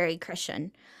very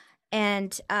Christian.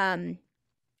 And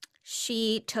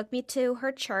she took me to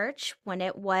her church when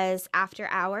it was after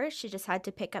hours. She just had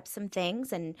to pick up some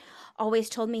things and always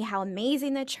told me how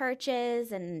amazing the church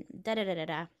is and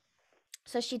da-da-da-da-da.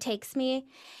 So she takes me,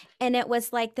 and it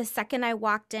was like the second I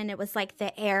walked in, it was like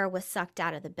the air was sucked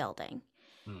out of the building.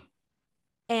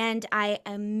 And I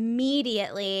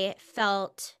immediately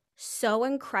felt so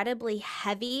incredibly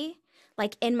heavy,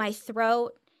 like in my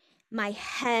throat, my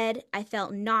head. I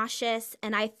felt nauseous,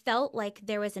 and I felt like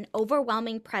there was an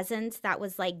overwhelming presence that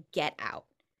was like, get out,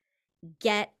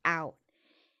 get out.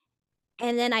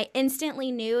 And then I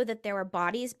instantly knew that there were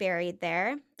bodies buried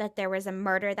there, that there was a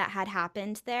murder that had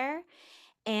happened there.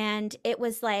 And it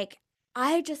was like,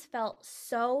 I just felt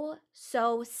so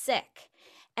sick.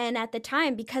 And at the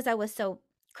time, because I was so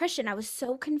Christian, I was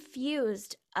so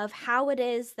confused of how it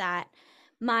is that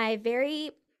my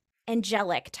very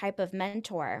angelic type of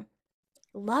mentor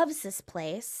loves this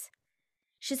place.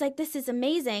 She's like, this is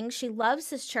amazing. She loves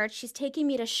this church. She's taking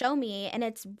me to show me. And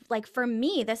it's like, for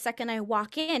me, the second I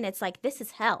walk in, it's like, this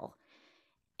is hell.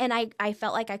 And I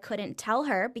felt like I couldn't tell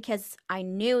her because I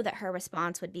knew that her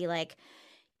response would be like,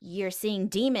 you're seeing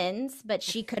demons, but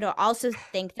she could also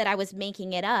think that I was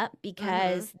making it up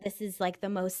because this is like the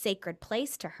most sacred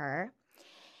place to her.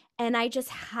 And I just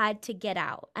had to get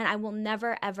out. And I will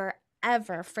never, ever,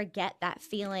 ever forget that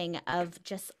feeling of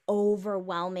just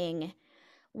overwhelming,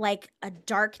 like a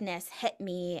darkness hit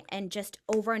me and just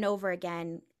over and over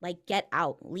again, like, get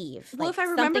out, leave. Well, like, if I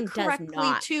remember something does correctly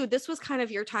not- too, this was kind of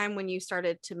your time when you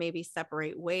started to maybe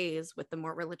separate ways with the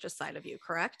more religious side of you,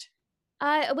 correct?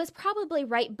 It was probably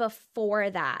right before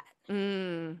that. So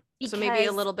maybe a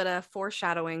Because- little bit of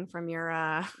foreshadowing from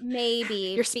your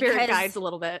Maybe your spirit because guides a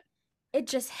little bit. it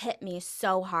just hit me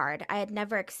so hard. I had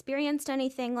never experienced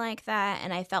anything like that,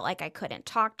 and I felt like I couldn't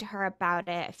talk to her about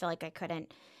it. I feel like I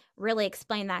couldn't really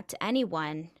explain that to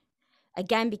anyone,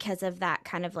 again, because of that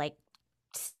kind of like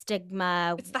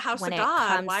stigma. It's the house when of it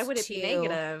God. Why comes would it be to-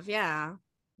 negative? Yeah.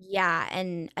 Yeah,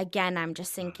 and again, I'm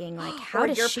just thinking, like, how Or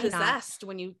does you're she not? possessed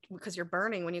because you're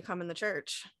burning when you come in the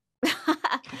church.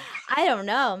 I don't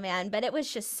know, man, but it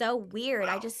was just so weird.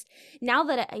 I just, now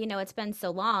that it's been so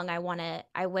long, I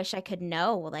wish I could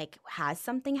know, like, has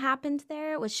something happened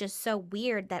there? It was just so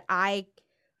weird that I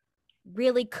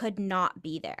really could not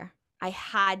be there. I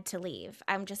had to leave.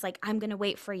 I'm just like, I'm gonna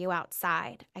wait for you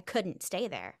outside. I couldn't stay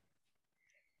there.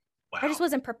 Wow. I just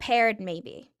wasn't prepared,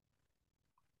 maybe.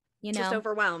 Just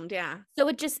overwhelmed. Yeah. So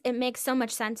it makes so much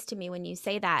sense to me when you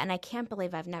say that, and I can't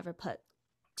believe I've never put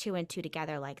two and two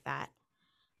together like that.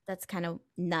 That's kind of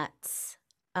nuts.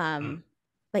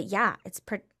 But yeah, it's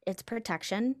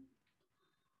protection,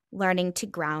 learning to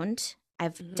ground.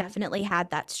 I've definitely had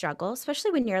that struggle,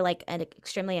 especially when you're like an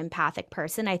extremely empathic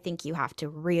person. I think you have to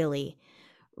really,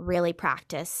 really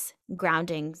practice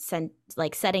grounding,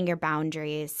 like setting your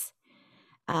boundaries.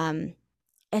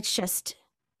 It's just,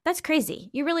 that's crazy.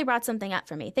 You really brought something up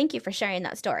for me. Thank you for sharing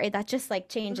that story. That just like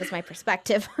changes my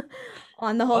perspective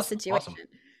on the whole situation. Awesome.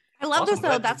 I love this Awesome. though.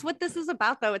 Glad- That's what this is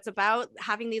about though. It's about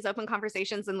having these open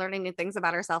conversations and learning new things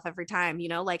about ourselves every time.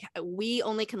 Like, we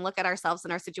only can look at ourselves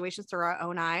and our situations through our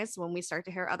own eyes. When we start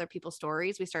to hear other people's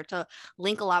stories, we start to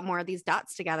link a lot more of these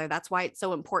dots together. That's why it's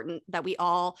so important that we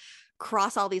all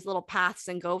cross all these little paths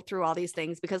and go through all these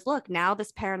things, because look, now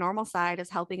this paranormal side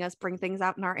is helping us bring things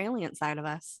out in our alien side of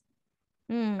us.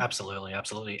 Absolutely.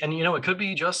 And it could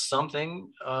be just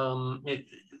something.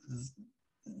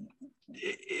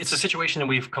 It's a situation that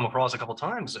we've come across a couple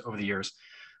times over the years,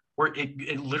 where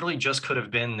it literally just could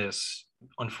have been this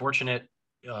unfortunate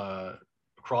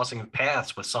crossing of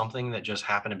paths with something that just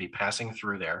happened to be passing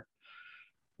through there,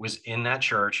 was in that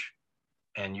church,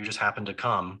 and you just happened to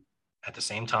come at the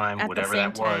same time, At the whatever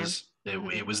same that was.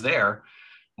 It was there.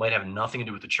 Might have nothing to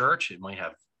do with the church. It might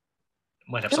have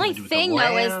The something only to do with thing the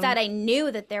though is land. that I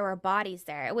knew that there were bodies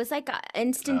there. It was like an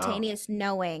instantaneous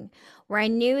knowing, where I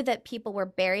knew that people were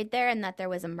buried there and that there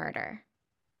was a murder.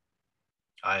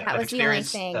 That I've was the only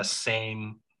experienced thing. the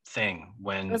same thing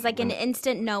when It was like an when-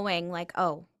 instant knowing, like,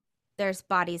 oh, there's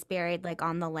bodies buried like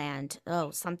on the land.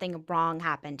 Oh, something wrong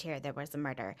happened here. There was a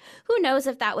murder. Who knows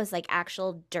if that was like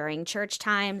actual during church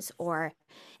times or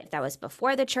if that was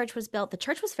before the church was built. The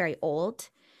church was very old.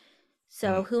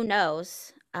 So who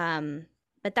knows?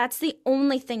 But that's the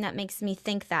only thing that makes me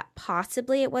think that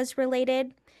possibly it was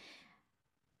related.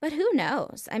 But who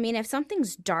knows? I mean, if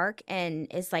something's dark and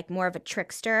is like more of a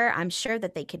trickster, I'm sure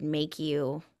that they could make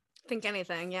you Think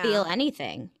anything, yeah. feel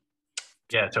anything.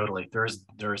 Yeah, totally. There's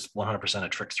 100% a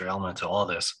trickster element to all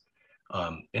this.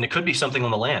 And it could be something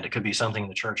on the land. It could be something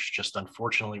the church just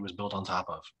unfortunately was built on top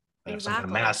of. You know, some kind of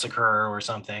Exactly. massacre or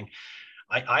something.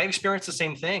 I experienced the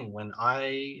same thing when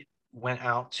I went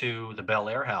out to the Bel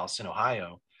Air house in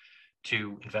Ohio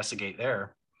to investigate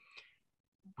there.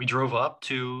 We drove up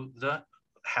to the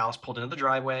house, pulled into the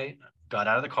driveway, got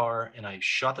out of the car, and I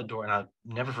shut the door. And I'll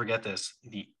never forget this.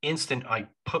 The instant I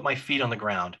put my feet on the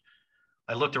ground,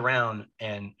 I looked around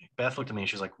and Beth looked at me and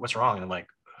she's like, "What's wrong?" And I'm like,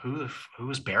 who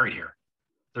is buried here?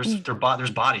 There's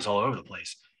bodies all over the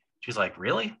place. She's like,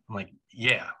 "Really?" I'm like,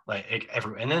 "Yeah." Like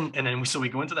every, and then we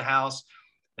go into the house,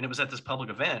 and it was at this public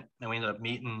event, and we ended up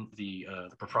meeting the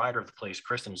proprietor of the place.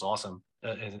 Kristen is awesome,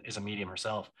 is a medium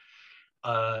herself,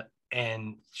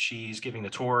 and she's giving the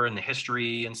tour and the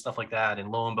history and stuff like that. And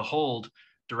lo and behold,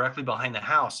 directly behind the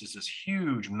house is this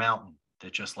huge mountain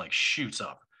that just like shoots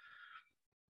up,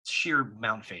 sheer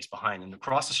mountain face behind, and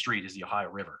across the street is the Ohio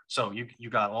River. So you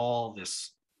got all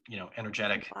this, you know,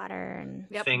 energetic Water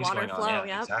and things water going on. flow, Yeah,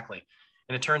 yep. exactly.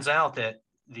 And it turns out that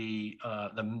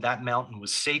that mountain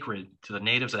was sacred to the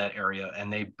natives of that area,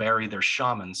 and they buried their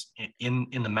shamans in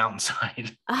the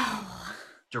mountainside oh,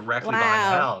 directly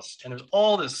behind the wow. house. And there's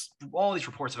all these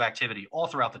reports of activity all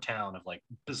throughout the town of like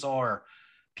bizarre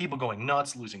people going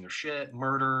nuts, losing their shit,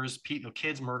 murders,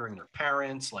 kids murdering their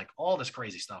parents, like all this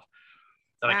crazy stuff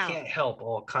that Wow. I can't help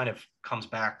all kind of comes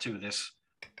back to this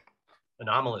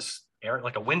anomalous area,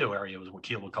 like a window area was what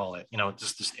Keel would call it. You know,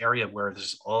 just this area where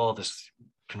there's all this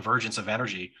convergence of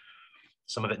energy,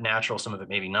 some of it natural, some of it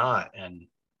maybe not. And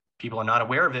people are not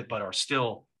aware of it, but are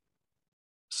still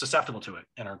susceptible to it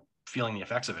and are feeling the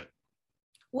effects of it.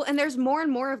 Well, and there's more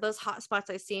and more of those hot spots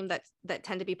I've seen that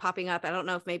tend to be popping up. I don't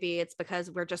know if maybe it's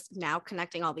because we're just now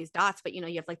connecting all these dots, but you know,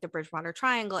 you have like the Bridgewater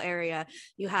Triangle area,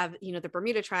 you have, you know, the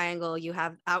Bermuda Triangle, you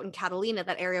have out in Catalina,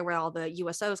 that area where all the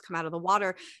USOs come out of the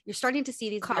water. You're starting to see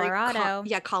these Colorado.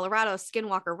 Colorado,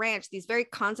 Skinwalker Ranch, these very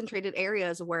concentrated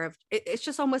areas where it's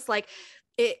just almost like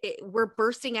we're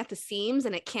bursting at the seams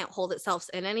and it can't hold itself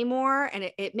in anymore.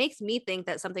 And it makes me think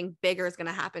that something bigger is going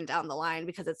to happen down the line,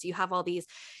 because you have all these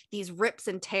rips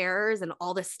and tears and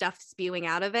all this stuff spewing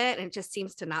out of it. And it just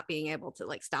seems to not being able to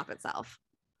like stop itself.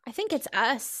 I think it's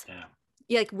us.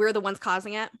 Yeah. Like we're the ones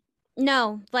causing it.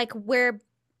 No, like we're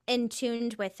in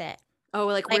tuned with it. Oh,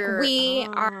 like we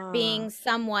are being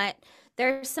somewhat,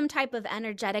 there's some type of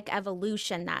energetic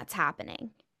evolution that's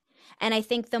happening. And I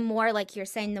think the more, like you're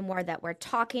saying, the more that we're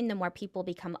talking, the more people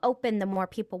become open, the more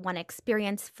people want to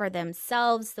experience for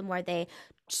themselves, the more they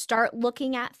start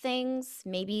looking at things,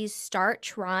 maybe start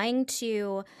trying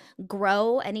to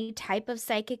grow any type of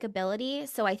psychic ability.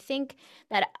 So I think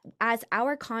that as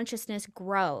our consciousness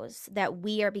grows, that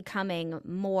we are becoming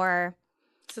more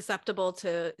susceptible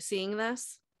to seeing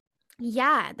this.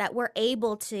 Yeah, that we're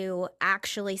able to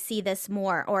actually see this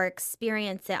more or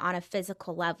experience it on a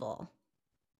physical level.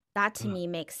 That to me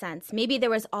makes sense. Maybe there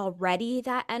was already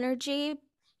that energy,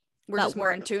 but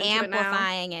we're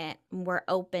amplifying it. We're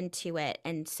open to it.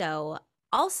 And so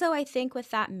also I think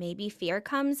with that, maybe fear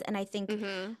comes. And I think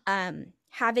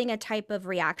having a type of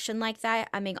reaction like that,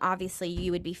 I mean, obviously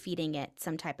you would be feeding it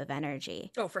some type of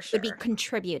energy. Oh, for sure. Would be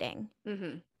contributing.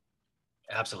 Mm-hmm.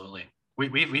 Absolutely.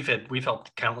 We've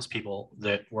helped countless people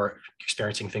that were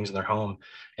experiencing things in their home.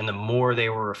 And the more they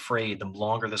were afraid, the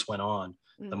longer this went on,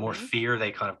 the more fear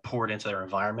they kind of poured into their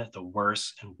environment, the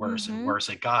worse and worse and worse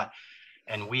it got.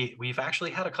 And we've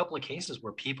actually had a couple of cases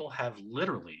where people have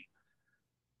literally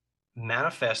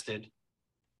manifested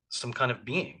some kind of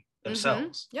being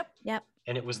themselves. Yep.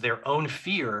 And it was their own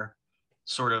fear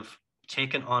sort of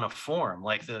taken on a form,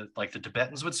 like the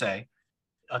Tibetans would say,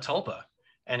 a tulpa.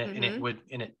 And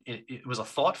it was a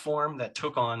thought form that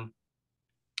took on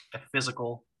a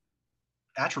physical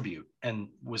attribute and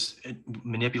was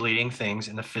manipulating things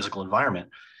in the physical environment.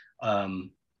 And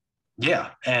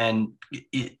there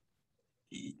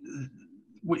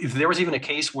was even a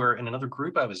case where in another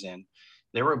group I was in,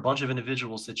 there were a bunch of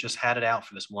individuals that just had it out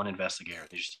for this one investigator.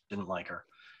 They just didn't like her,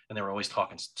 and they were always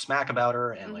talking smack about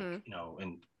her and like, you know,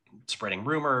 and spreading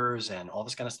rumors and all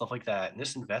this kind of stuff like that. And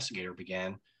this investigator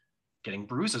began getting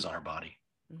bruises on her body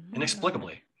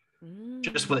inexplicably.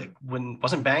 Just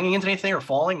wasn't banging into anything or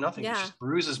falling, nothing. Yeah. Just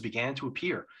bruises began to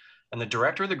appear. And the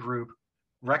director of the group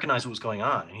recognized what was going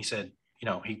on. And he said, you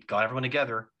know, he got everyone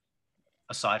together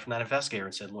aside from that investigator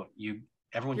and said, look, you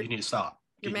need to stop.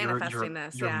 You're manifesting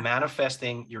this. You're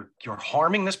manifesting, you're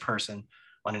harming this person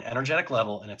on an energetic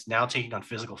level, and it's now taking on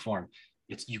physical form.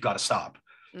 You got to stop.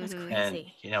 That's Mhm. And,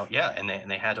 crazy.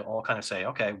 and they had to all kind of say,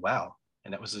 okay, wow.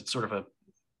 And that was sort of a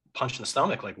punch in the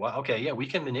stomach. Like, wow, okay, yeah, we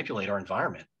can manipulate our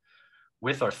environment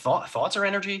with our thoughts are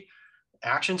energy,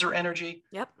 actions are energy,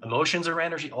 Yep. emotions are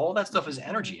energy. All that stuff is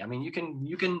energy. I mean, you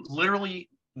can literally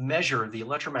measure the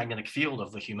electromagnetic field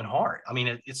of the human heart. I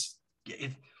mean, it's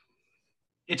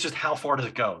just how far does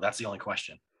it go? That's the only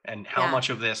question. And how Yeah. much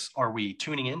of this are we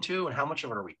tuning into, and how much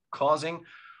of it are we causing,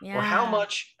 Yeah. or how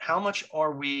much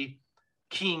are we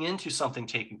keying into something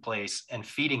taking place and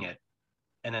feeding it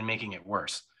and then making it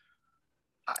worse?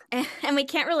 And we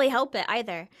can't really help it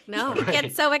either. No. You get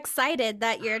Right. so excited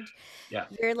that Yeah.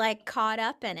 you're like caught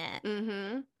up in it.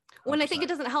 Mm-hmm. When I think it 100%.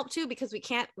 doesn't help too, because we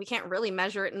can't really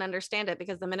measure it and understand it,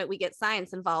 because the minute we get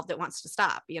science involved, it wants to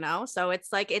stop, so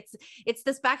it's like it's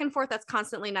this back and forth that's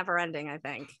constantly never ending, I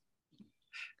think.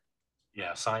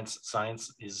 Yeah, science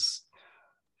is,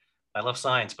 I love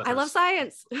science, but I love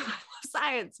there's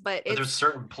science, but there's it's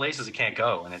certain places it can't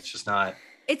go, and it's just not.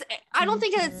 I don't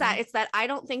think it's that. Mhm. It's that I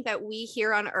don't think that we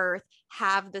here on Earth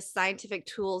have the scientific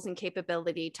tools and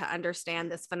capability to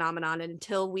understand this phenomenon. And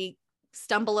until we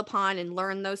stumble upon and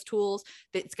learn those tools,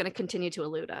 that it's going to continue to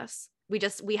elude us.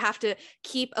 We have to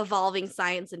keep evolving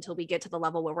science until we get to the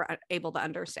level where we're able to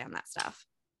understand that stuff.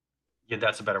 Yeah,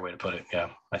 that's a better way to put it.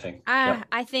 Yeah, I think. Yep.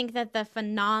 I think that the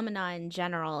phenomena in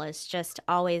general is just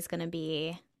always going to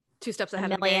be 2 steps a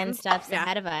ahead of the million game. steps Yeah.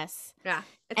 ahead of us. Yeah.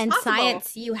 It's And possible.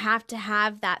 science, you have to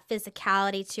have that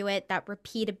physicality to it, that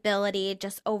repeatability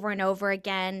just over and over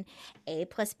again. A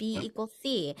plus B equals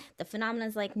C. The phenomenon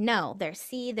is like, no, there's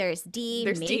C, there's D,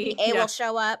 There's maybe D, A yeah. will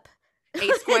show up. A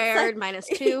It's squared like- minus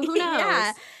 2, who knows?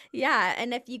 Yeah, yeah.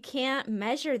 And if you can't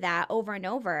measure that over and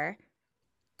over,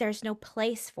 there's no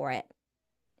place for it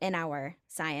in our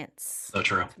science. So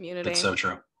true. Community. It's so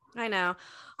true. I know.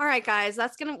 All right, guys,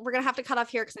 we're gonna have to cut off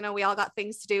here because I know we all got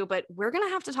things to do, but we're gonna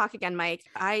have to talk again, Mike.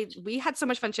 We had so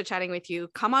much fun chit-chatting with you.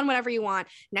 Come on whenever you want.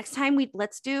 Next time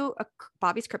let's do a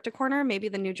Bobby's Crypto Corner, maybe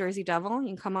the New Jersey Devil. You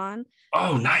can come on.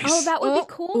 Oh, nice. Oh, that would be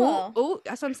cool. Oh,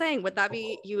 that's what I'm saying. Would that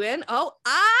be you in? Oh,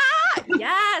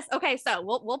 yes. Okay, so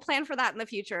we'll plan for that in the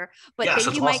future. But Yes, thank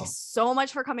that's you, Mike, awesome. so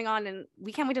much for coming on, and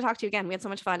we can't wait to talk to you again. We had so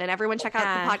much fun, and everyone check out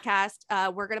the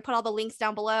podcast. We're gonna put all the links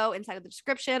down below inside of the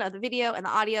description of the video and the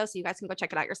audio, so you guys can go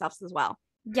check it out yourselves as well.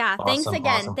 Yeah, thanks Awesome,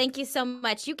 again. awesome. Thank you so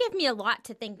much. You give me a lot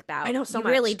to think about. I know, so you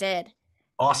really much. did.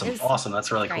 Awesome. It was Awesome.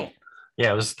 That's really cool. great.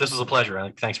 Yeah, this was a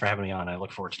pleasure. Thanks for having me on. I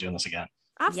look forward to doing this again.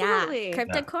 Absolutely. Yeah,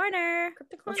 Crypto Yeah. Corner.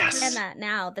 Crypto Corner. Let's Yes. plan that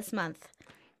now this month.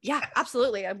 Yeah,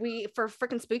 absolutely. We for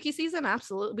freaking spooky season,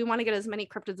 absolutely. We want to get as many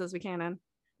cryptids as we can in.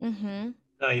 Mm-hmm.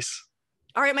 Nice.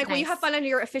 All right, Mike. Well, you have Nice. fun and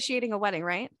you're officiating a wedding,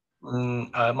 right?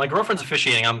 My girlfriend's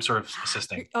officiating. I'm sort of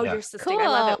assisting. Oh, Yeah. you're assisting. I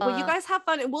love it. Well, you Cool. guys have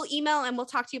fun, and we'll email and we'll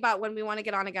talk to you about when we want to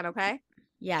get on again. Okay.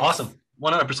 Yeah. Awesome.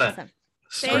 100%. Awesome.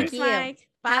 This is Thank great. you. Mike.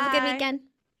 Bye. Have a good weekend.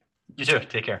 You too.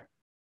 Take care.